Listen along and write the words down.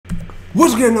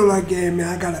What's going on like game, man?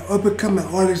 I got an up-and-coming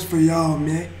artist for y'all,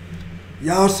 man.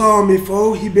 Y'all saw him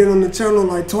before. He been on the channel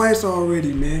like twice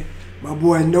already, man. My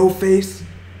boy No Face.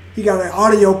 He got an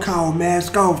audio called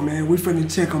Mask Off, man. We finna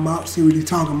check him out, see what he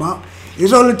talking about.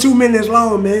 It's only 2 minutes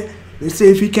long, man. Let's see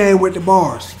if he came with the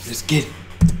bars. Let's get it.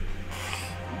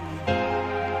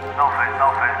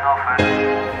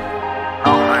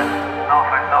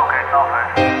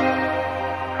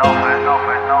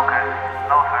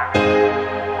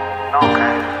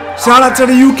 Shout out to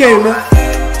the UK, man.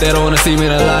 They don't wanna see me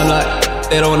in the limelight.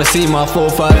 They don't wanna see my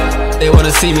 4-5. They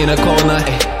wanna see me in a cold night.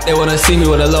 They wanna see me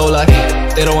with a low light.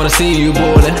 They don't wanna see you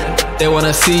balling. They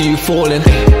wanna see you falling.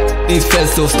 These feds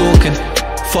still stalking.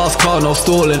 Fast car, no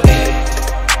stalling.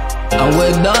 And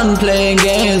we're done playing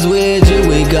games with you.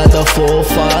 We got the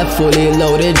 4-5 fully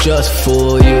loaded just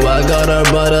for you. I got a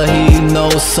brother, he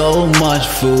knows so much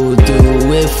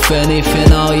voodoo. If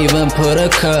anything, I'll even put a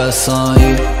curse on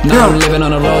you. Now I'm living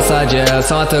on the roadside, yeah. It's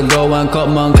hard to go and cop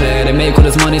Moncler. They make all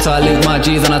this money, so I linked my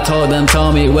G's and I told them,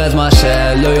 tell me where's my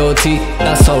share. Loyalty,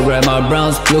 that's so rare. My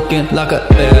brown's looking like a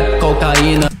bear.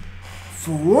 Cocaine.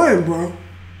 For one, bro,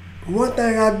 one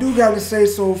thing I do gotta say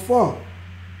so far.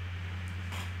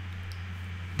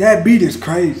 That beat is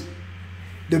crazy.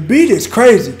 The beat is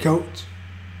crazy, coach.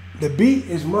 The beat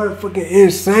is motherfucking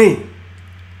insane.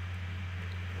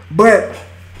 But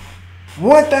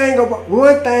one thing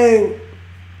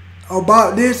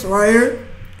about this right here,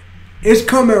 it's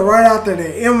coming right after the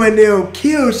Eminem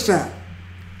kill shot.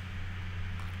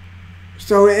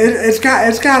 So it's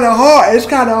kind of hard. It's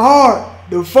kind of hard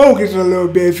to focus a little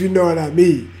bit, if you know what I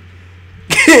mean.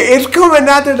 It's coming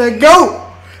after the GOAT.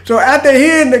 So after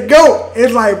hearing the GOAT,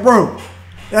 it's like, bro,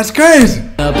 that's crazy.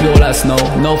 Pure like snow,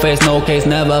 no face, no case,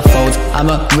 never folds. I'm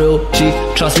a real G,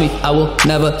 trust me, I will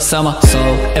never sell my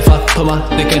soul. If I put my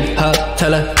dick in her,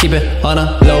 tell her, keep it on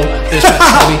a low. This track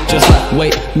heavy, just like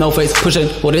weight, no face, pushing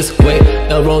all this weight.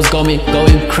 The roads got me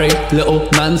going crazy, little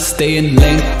man stay in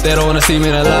lane. They don't wanna see me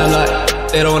in the limelight,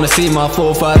 they don't wanna see my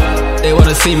 4-5. They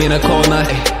wanna see me in a cold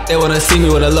night, they wanna see me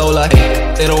with a low light.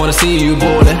 They don't wanna see you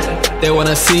balling, they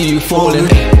wanna see you falling.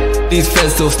 These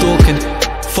feds still stalking,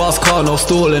 fast car, no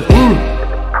stalling.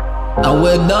 And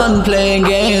we're done playing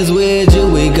games with you.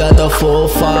 We got the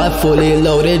 4-5 fully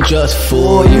loaded just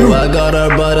for you. I got a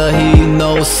brother, he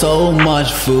knows so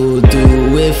much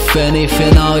voodoo. If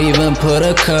anything, I'll even put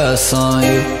a curse on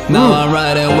you. Now I'm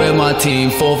riding with my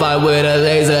team, 4-5 with a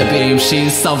laser beam.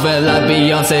 She's something like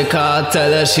Beyonce, car,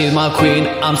 tell her she's my queen.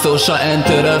 I'm still shutting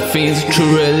to the fiends,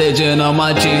 true religion on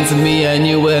my jeans. Me and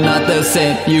you, we're not the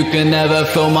same, you can never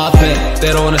feel my pain.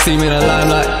 They don't wanna see me in the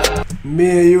limelight.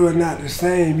 Me and you are not the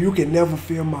same. You can never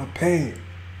feel my pain.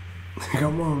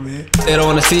 Come on, man. They don't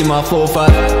wanna see my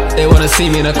 4-5. They wanna see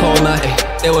me in a cold night.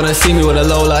 They wanna see me with a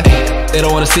low light. They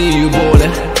don't wanna see you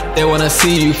balling. They wanna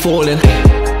see you falling.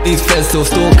 These feds still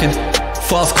stalking.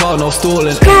 Fast car, no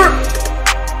stalling.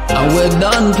 And we're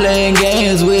done playing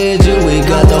games with you. We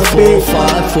got the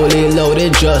 4-5 fully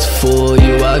loaded just for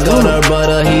you. I got a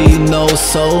brother, he knows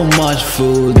so much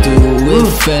voodoo.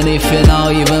 If anything,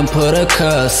 I'll even put a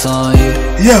curse on you.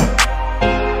 Yeah.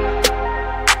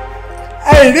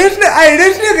 Hey, this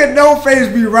nigga No Face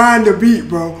be riding the beat,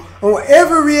 bro. On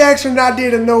every reaction I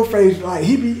did to No Face, like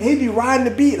he be riding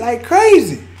the beat like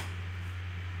crazy.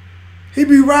 He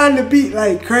be riding the beat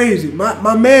like crazy.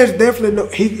 My man's definitely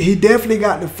he definitely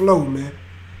got the flow, man.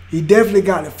 He definitely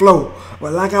got the flow.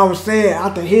 But like I was saying,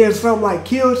 after hearing something like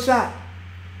Kill Shot,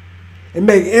 it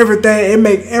make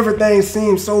everything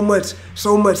seem so much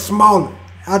smaller.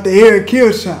 After hearing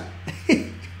Kill Shot.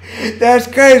 That's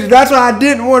crazy. That's why I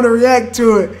didn't want to react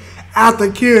to it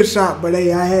after Kill Shot. But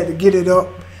hey, I had to get it up,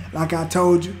 like I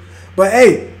told you. But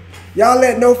hey, y'all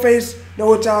let No Face know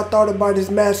what y'all thought about this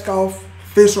Mask Off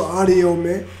official audio,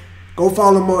 man. Go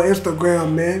follow him on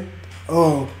Instagram, man.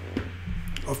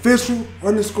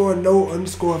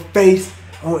 Official_no_face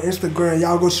on Instagram.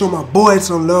 Y'all go show my boy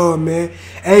some love, man.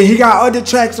 Hey, he got other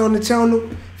tracks on the channel.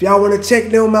 If y'all want to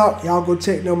check them out, y'all go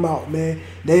check them out, man.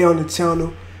 They on the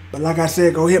channel. But like I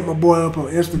said, go hit my boy up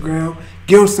on Instagram.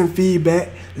 Give him some feedback.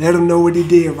 Let him know what he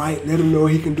did right. Let him know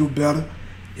he can do better.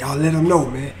 Y'all let him know,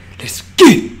 man. Let's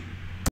get it.